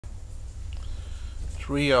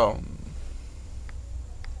Trion,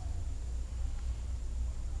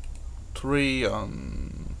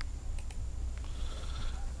 Trion.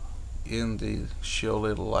 In the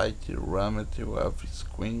surely light remedy of his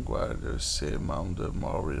queen guarder among the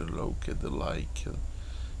more looked like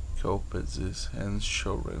Copeses and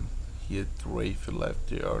Shoren, yet Rafe left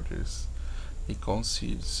the others. He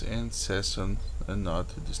concedes and Sesson and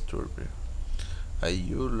not disturbed.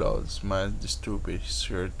 You lords might disturb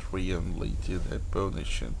Sir Trion later and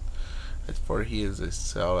punish, and for he is a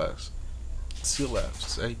Silas.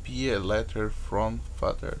 I be a letter from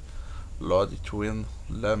father. Lord Twin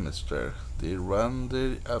Lamister, the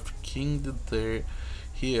render of King there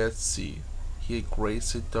he at sea. He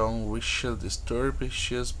graced down which disturbed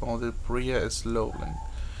she's bounded Priya as lowland.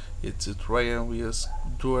 It's a triumph with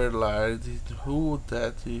Duerlard who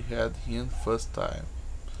that he had him first time.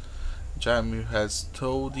 Jamie has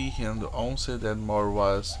told him also that more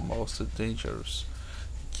was most dangerous.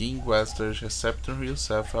 King Wester accepted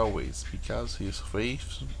himself always because his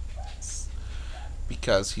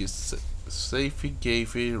safe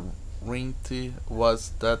gave rent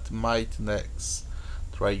was that might next.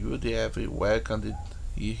 Triud every welcomed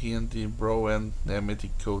him the bro and named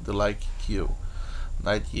cold like kill.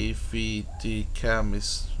 Night if the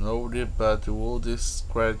camis noted but would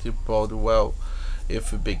credit bode well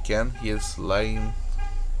if began his lying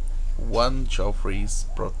one Joffrey's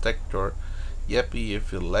protector. Yep,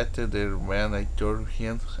 if he let the man I told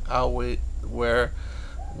him away where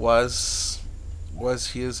was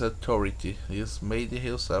his authority. He's made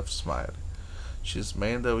himself smile. She's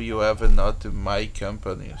made of you ever not my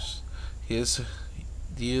companies. His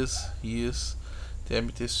he is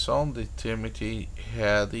Timothy son the Timothy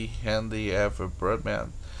had the handy ever brought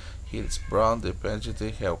man. His brown dependent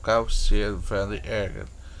Helkau Sir Van Ergen,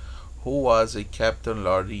 who was a captain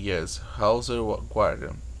lord years, Hauser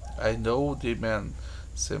guardian. I know the man.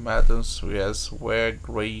 Sam Adams wear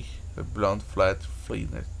grey, blonde, flat, fleet,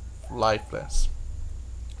 lifeless.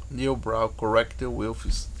 Neil brow corrected with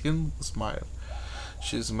his thin smile.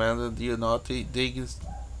 She's man the not they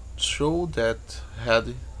show that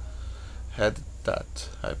had that.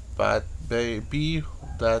 I bet baby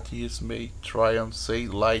that is may try and say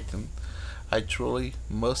lighten. I truly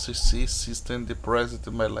must see system the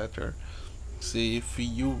present my letter. See if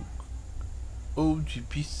you would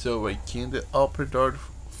be so I can the upper door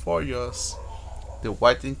for yours. The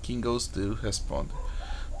whitened king goes to respond.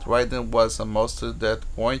 Trident was almost at that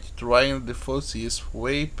point, trying the forces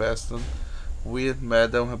way past them, with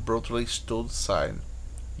Madame brutally stood aside.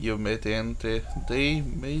 You may enter, they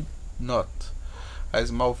may not. A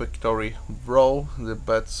small victory, brawl the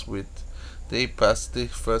bats with. They passed the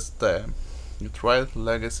first time. You tried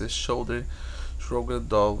Legacy's shoulder, shrugged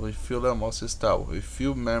down with few almost style. With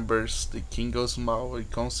few members, the king's mouth and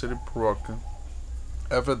considered broken.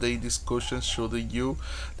 Everyday discussion showed you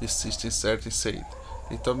the system certain said.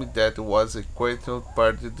 They told me that it was a quite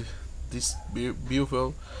party this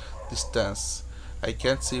beautiful distance. I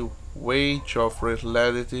can't see way Joffrey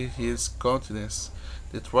led his countenance.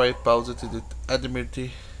 The try paused to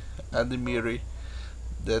admire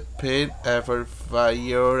that paid ever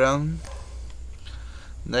Vioran.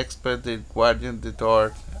 Next but the guardian the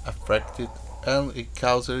door affected and it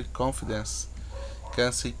caused confidence.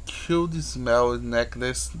 Can see cute smell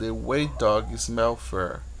necklace the way dog smell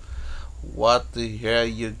fur. What the hell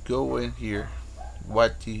you going here?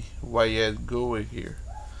 Why you going here?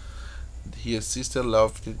 His sister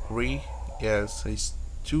loved the green as a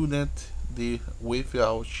student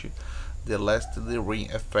without the last the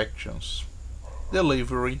ring affections.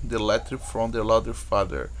 Delivering the letter from the other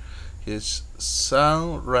father. His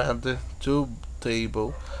son read to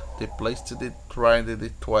table. They placed the tried the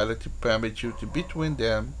toilet permit between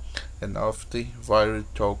them, and after very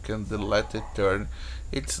token the letter turned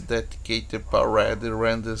its dedicated parade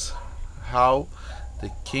renders how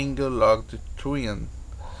the king logged twin.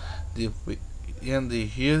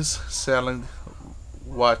 His selling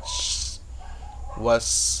watch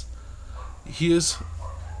was his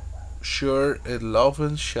sure a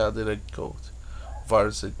loving shadowed coat.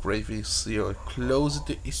 Was a gravy seal closed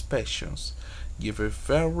inspections, give a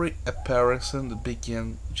very appearance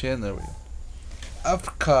begin January.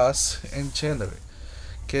 Of course, in January,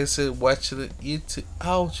 Casey watched it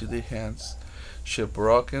out the hands. She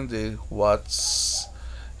broken the watch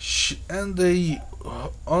and they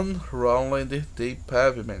unrolling the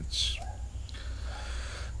pavements.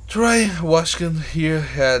 Try washing here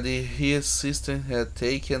had his sister had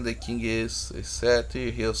taken the king is set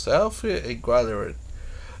himself a gatherer.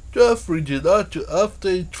 Geoffrey did not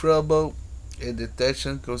after trouble and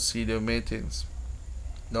detection consider meetings.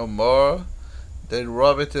 No more They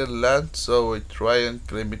robbed a land, so I try and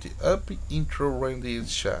climb it up into rain and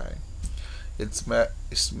shine. It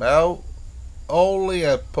smell only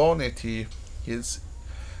upon it. He is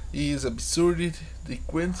absurd, the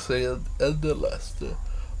queen said at the last.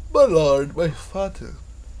 My lord, my father,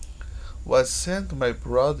 was sent my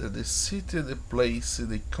brother the city, the place,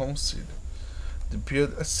 the council. The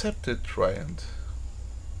beard accepted triumph.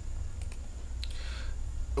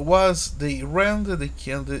 Was the rend the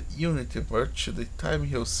king the unity much the time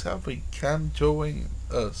himself he can join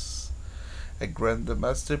us. A grand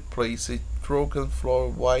master placed a broken floor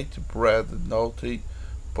white bread naughty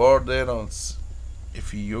border on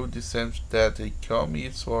if you descend that a come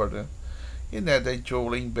is order. In that a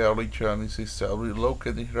jolling belly journeys himself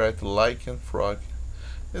looking right like a frog.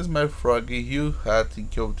 As my froggy you had to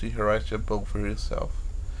go to right above for yourself.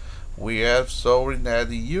 We have sorry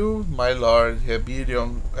you, my lord, have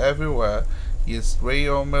been everywhere. Yes, way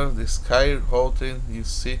over the sky holding his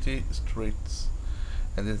city streets.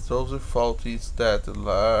 And it also fault is that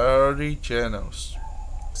large generals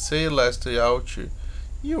say last out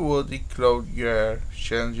you would declare your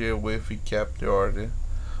change with he kept the order.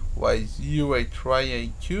 Why you a try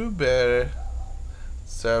and you better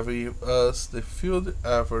serving us the field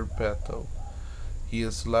ever battle. He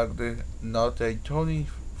is like the not a Tony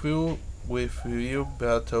field with you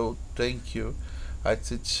battle, thank you. I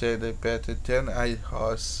did say the better than I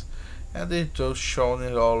was, and it just shone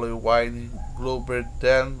in only wine bluebird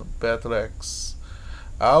than battle axe.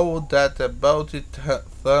 All that about it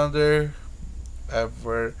thunder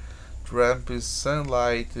ever tramping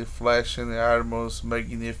sunlight, flashing armors,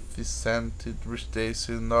 magnificent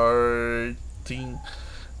vegetation, northing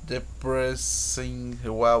depressing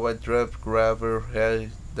while a drop gravel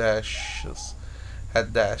had dashes,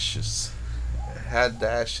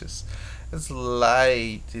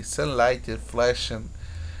 sunlight flashing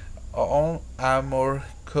on armor,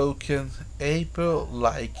 coking, April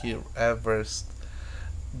like Everest,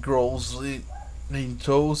 grossly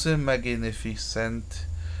into magnificent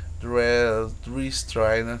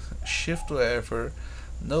restrain shift ever.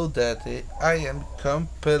 Know that I am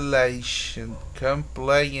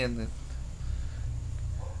compliant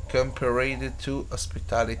compared to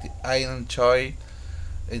hospitality. I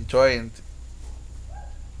enjoying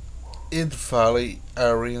in valley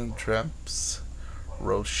Aryan tramps,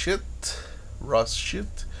 roast shit,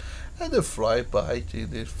 and a fly bite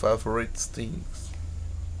in the favorite things.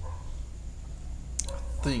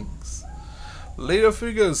 Little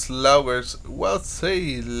figures loungers will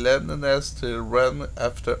say Londoners to run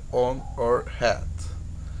after on or hat.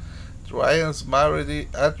 Dryan's married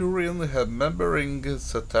Adrian remembering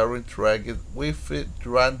Saturn dragged with it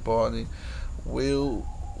Dran Bonnie will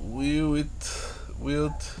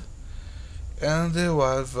it and the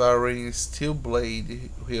wild varying steel blade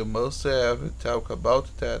he must have talk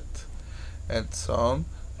about that and so on.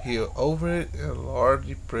 He over a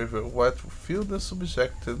large prefer what feel the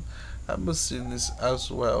subjected Amazines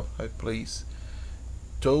as well, I please.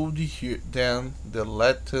 Told them the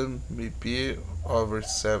Latin may be over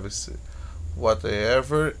service,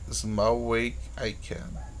 whatever small way I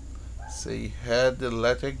can. Say had the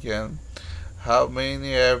letter again, how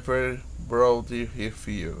many ever brought with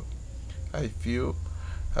you? I feel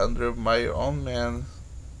under my own man,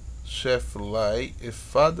 chef lie, if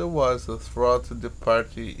father was throughout the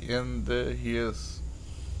party in the years.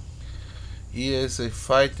 He is a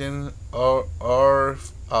fighting or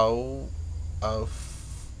all of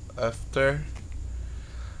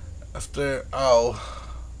after all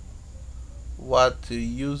what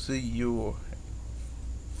use you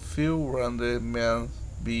feel when the man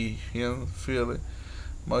be him feeling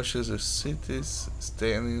much as the cities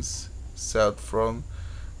standing south from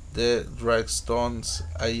the dragstones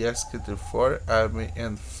I asked for army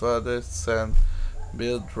and further send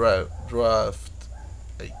bill draft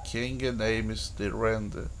a king names the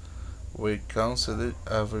render we consider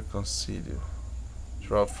ever consider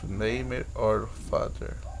drop name or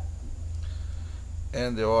father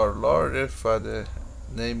and our lord father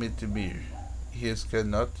named me he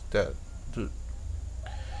cannot that do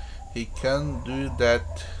he can do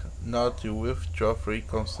that not with Geoffrey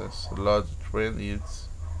Constance Lord Train is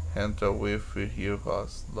enter with your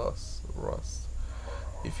Ross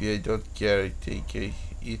if you don't care take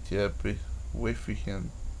it up with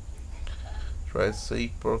him. Try to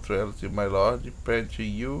say portrait, my lord, depend to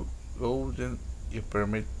you, golden, you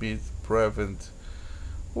permit me to prevent,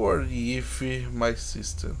 or if my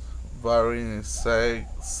sister, varying in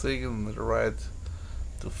saying red,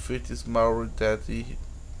 to fit his mouth that he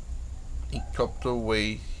in capital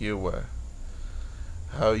way here were.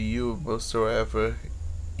 How you must ever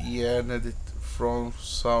yearned it from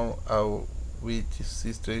some with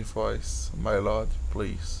sisterly voice, "My lord,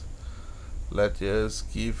 please, let us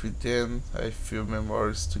give them a few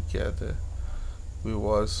memories together. We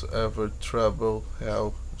was ever trouble,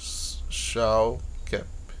 how shall keep."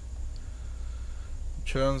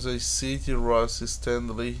 Jones a city Ross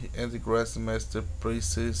Stanley and the Grandmaster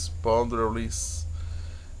Princess Ponderless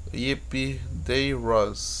Yippee Day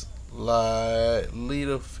Ross.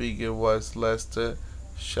 Little figure was Lester.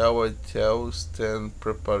 Shall I tell stand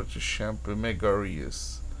prepared to shampoo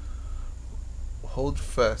Megarius? Hold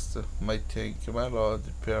fast, my thank you, my lord.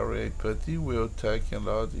 Perry, but he will take a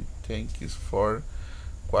lord. Thank you for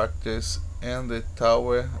quarters and the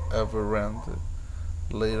tower ever ran.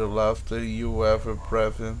 Little laughter you ever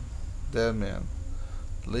breathed, that man.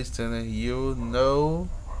 Listen, you know,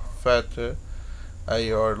 fatter, I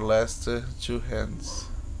your last 2 hands.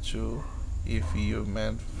 2, if you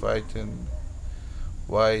meant fighting,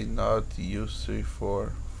 why not use 3,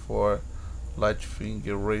 4, 4, light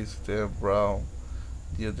finger raised their brow.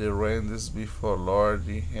 Did the rands before Lord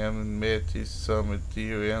him met some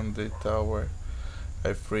dear in the tower.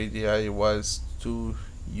 Afraid I was too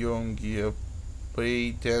young to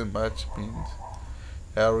pay that much mind.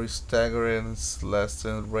 Harry staggered and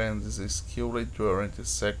lessened rands skilled during the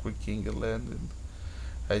Sacred King landed.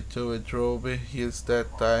 I told Drobe his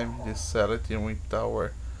that time the Salatine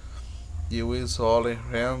Tower. It was all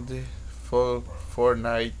around for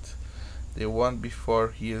night, the one before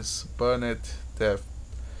his burned death.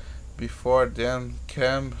 Before then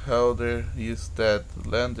came Helder is dead,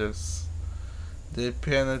 Landers. The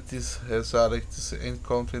penalties, exotics, and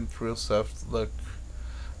content through soft luck.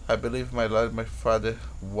 I believe my lord, my father,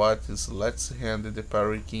 what is let's hand the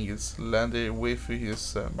Pirate King is landed with his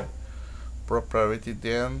son. Propriety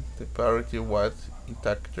then, the parity was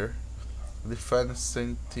intacter. The finest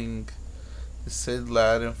thing, the said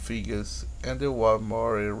Latin figures, and the one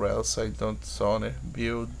more else I don't sonner,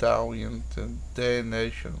 build down into the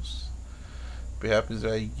nations. Perhaps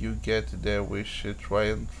you get their wish, try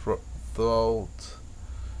and thought.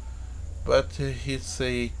 But he's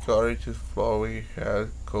a courage flowing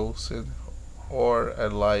head coulson or a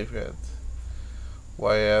live head.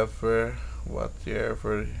 Whatever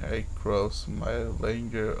I cross my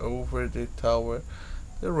linger over the tower,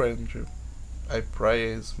 the ranger, I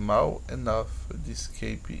pray is small enough to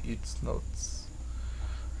escape its notes.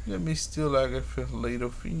 Let me still like a little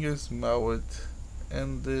fingers mouth,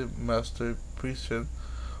 and the master prison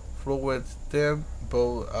flowed then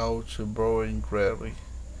bow out bowing gravely.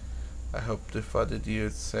 I hope the Father dear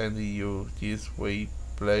send you this way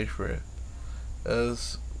pleasure,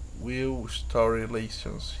 as will story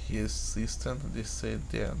relations his sister they said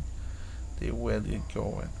then. They went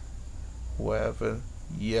going. Whoever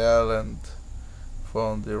yelled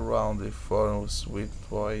found around the forum sweet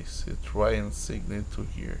voice, trying signal to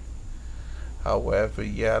hear. However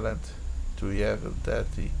yelled to ever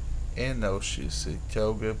daddy, and now she's a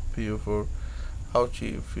toga pure out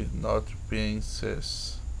if not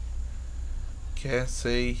princess. Can't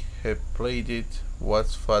say he played it,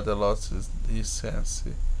 what's father lost his sense,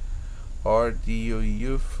 or do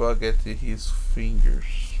you forget his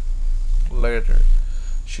fingers? Later,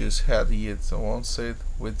 she's had it answered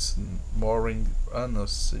with more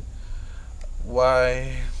honesty.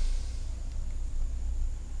 Why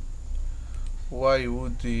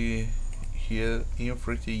would he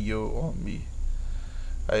inflict you on me?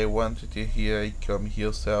 I wanted to hear I come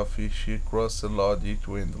herself if she crossed the Lord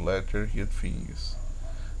between the latter his fingers.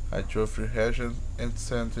 I drove the region and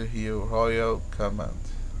sent her royal command.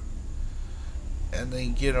 And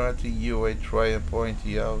then getting at you I try and point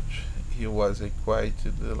out he was a quite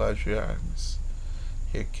the large arms.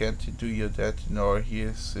 He can't do you that nor he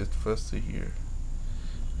is at first here.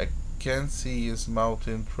 I can see his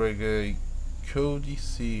mountain trigger could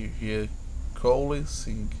see here coldly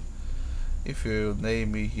sing. If you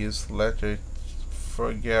name me his letter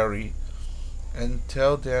for Gary and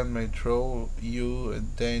tell them I throw you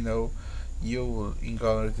and they know you will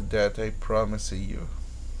encounter that I promise you.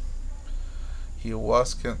 He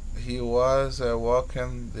was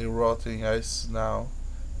walking the rotting ice now.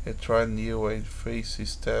 He tried new and face his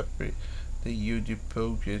step the you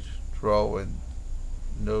depoted draw and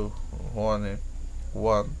no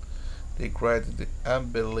one. They cried the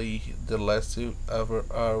unbelief the last ever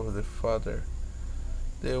are of the father.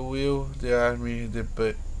 The will, the army, the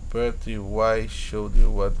berty, why showed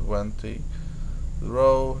what one thing.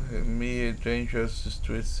 Row me a dangerous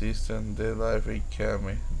street system, the life I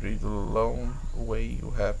came, read long way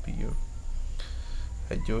you happy you.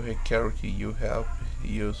 And you have character you help,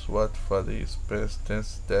 use what father is best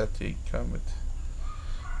tense that he comet.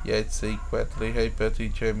 Yet say quietly, hey Betty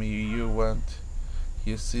Jamie you want.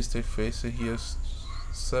 His sister faced his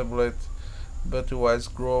sublet, but was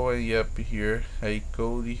growing up here, a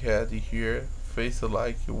cold head here, faced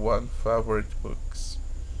like one favorite books.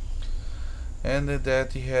 And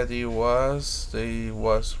that head they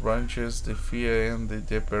was ranches, the fear and the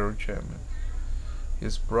departure.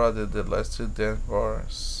 His brother, the last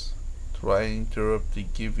divorce, trying to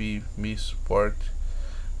give me support.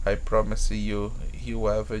 I promise you, he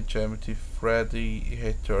will have a Jamity Freddy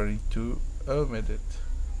returning to omit it.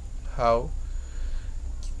 How?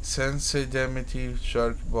 Since Demity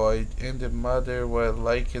Shark Boy and the mother were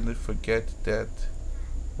liking to forget that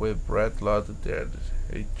with Brad Lord dead,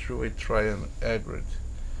 a true a triumph agreed.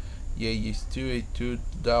 Ye you still a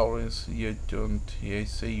 $2 you don't ye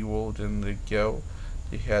say you old and the girl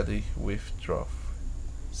they had it withdraw.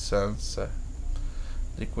 Sansa.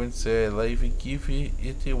 The queen said live give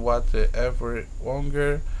it whatever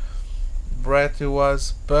longer Brett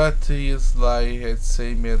was, but his lie had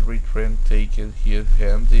same every trend taken his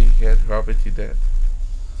hand he had Robert dead.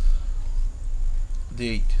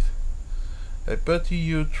 The 8th. I put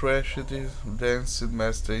you trashed dance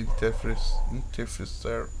master interfered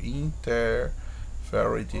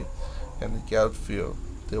and Galfield.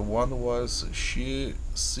 The one was she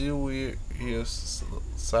serious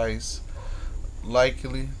signs.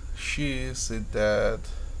 Likely she is dead.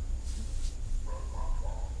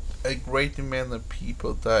 A great many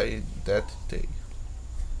people died that day.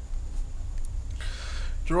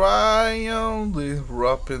 Dry on the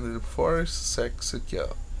rope in the forest sex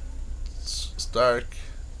stark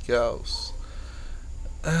cows.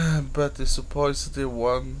 But I suppose the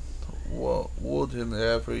one wouldn't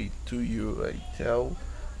ever to you I tell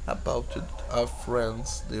about it our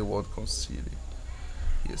friends they won't consider.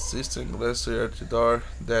 The assistant glanced at the door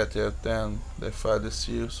that then the father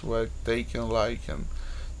seals were taken like and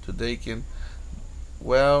to taken.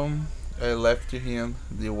 Well, I left him.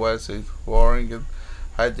 There was a warning.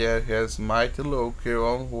 I there has mighty look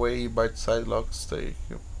on way by sidewalk stake.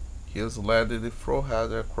 His landed the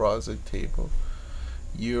forehead across the table.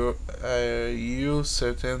 You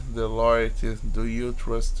certain the loyalty? Do you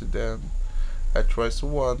trust them? I trust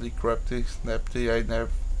one. The crafty snapped.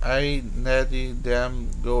 I nearly them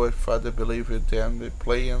go if father believe it them they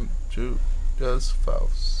playing to just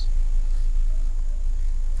false.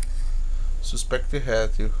 Suspected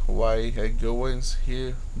had why I go in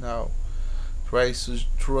here now. Try to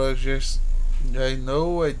trudges. I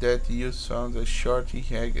know that you sound a shorty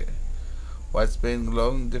hagger. What's been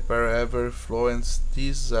long the ever Florence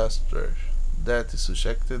disaster that is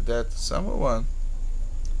suspected that someone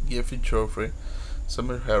give a trophy some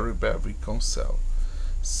Harry Beverly Council.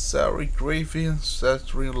 Sorry Gravy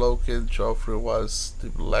Saturn located Joffrey was the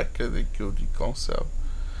black the guilty council.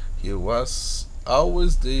 He was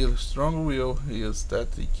always the strong will is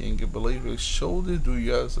that the king believer should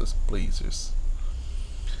do as pleases.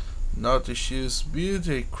 Not the shoes build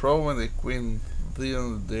a crow and the queen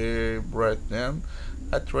then their bright then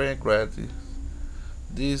I try and grant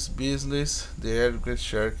this business the Edgar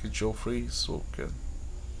Shark Joffrey Sulkin.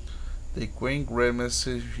 The queen grimaced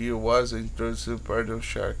he was introduced pardon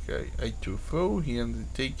shark. I to fool him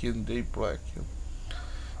taking the black.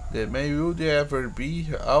 The may will they ever be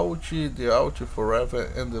out the out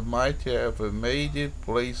forever and the mighty ever made it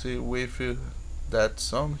place with that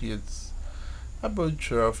song hits. A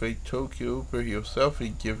bunch of a Tokyo over yourself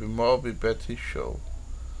and give him all the better show.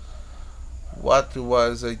 What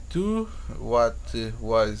was I to? What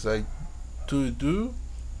was I to do?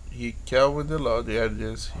 He calmed the Lord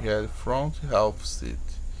Edges he had front half seat.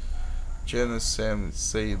 Janus Sam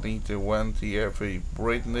say Linter went every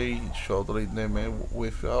Britney shouldering them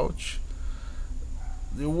without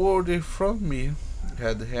the word from me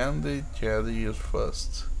had handed 10 years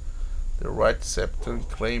first. The right scepter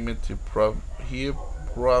claimed to he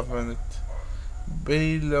proven it.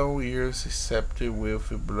 Bay long years scepter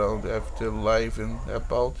with blonde after living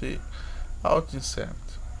about it out in sand.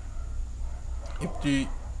 If the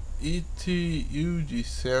you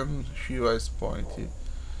descend, she was pointed.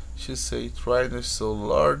 She said, trying so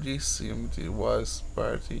large seemed it was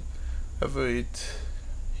party. Ever it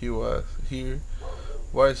he was here.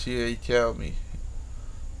 Why she tell me?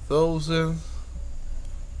 Thousand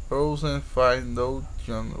fine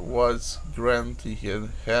notion was granted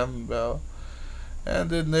him Hambell, and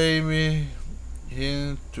the name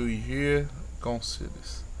him to hear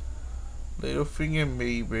considers. Little finger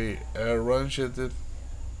maybe arranged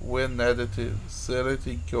when edited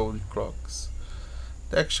selected gold clocks.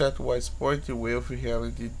 That shot was pointed with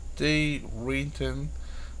reality they written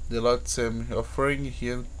the Lord Sam offering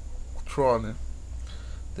him throne.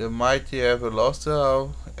 The mighty ever lost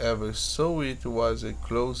all, ever so it was a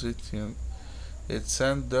closed thing.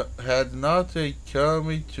 Had not he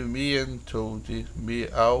come to me and told me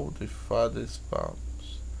all the father's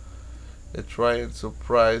bounds. A triumph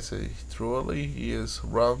surprise, truly he is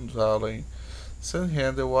round darling. Sun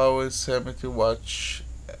handle always seemed to watch.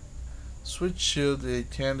 Sweet shield the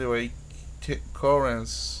tender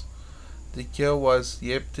currents. The girl was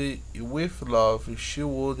yet with love. She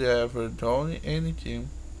would have done anything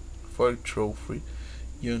for a trophy.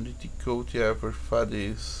 Unity could ever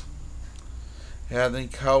fathers. Had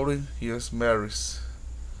encountered his merits.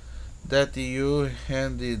 That you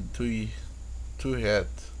handed to head.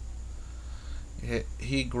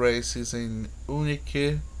 He graces in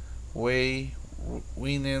unique way,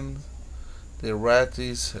 winning the rat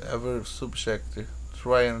is ever subject.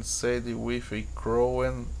 Try and said with a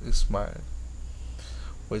crowing smile.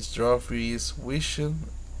 With Joffrey's wishing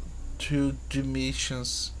to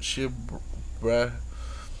dimensions she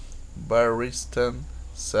Barristan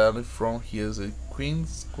Sally from his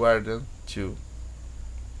Queen's Garden too.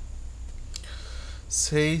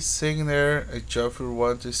 Say Signor Joffrey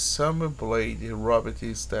wanted some blade, Robert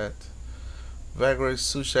is that. Vagrant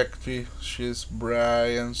subject she's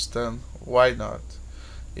Bryanston, why not?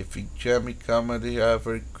 If Jamie Comedy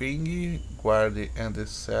ever Queen Guardi and the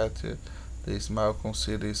set the smile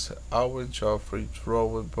considers Owen Joffrey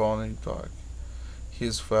throw a boning dog. He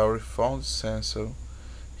is very fond sensor.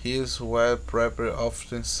 He is well prepared of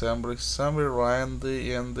the assembly somewhere around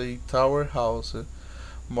in the tower house,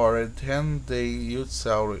 more than they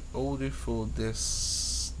usually would food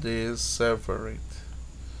this severity.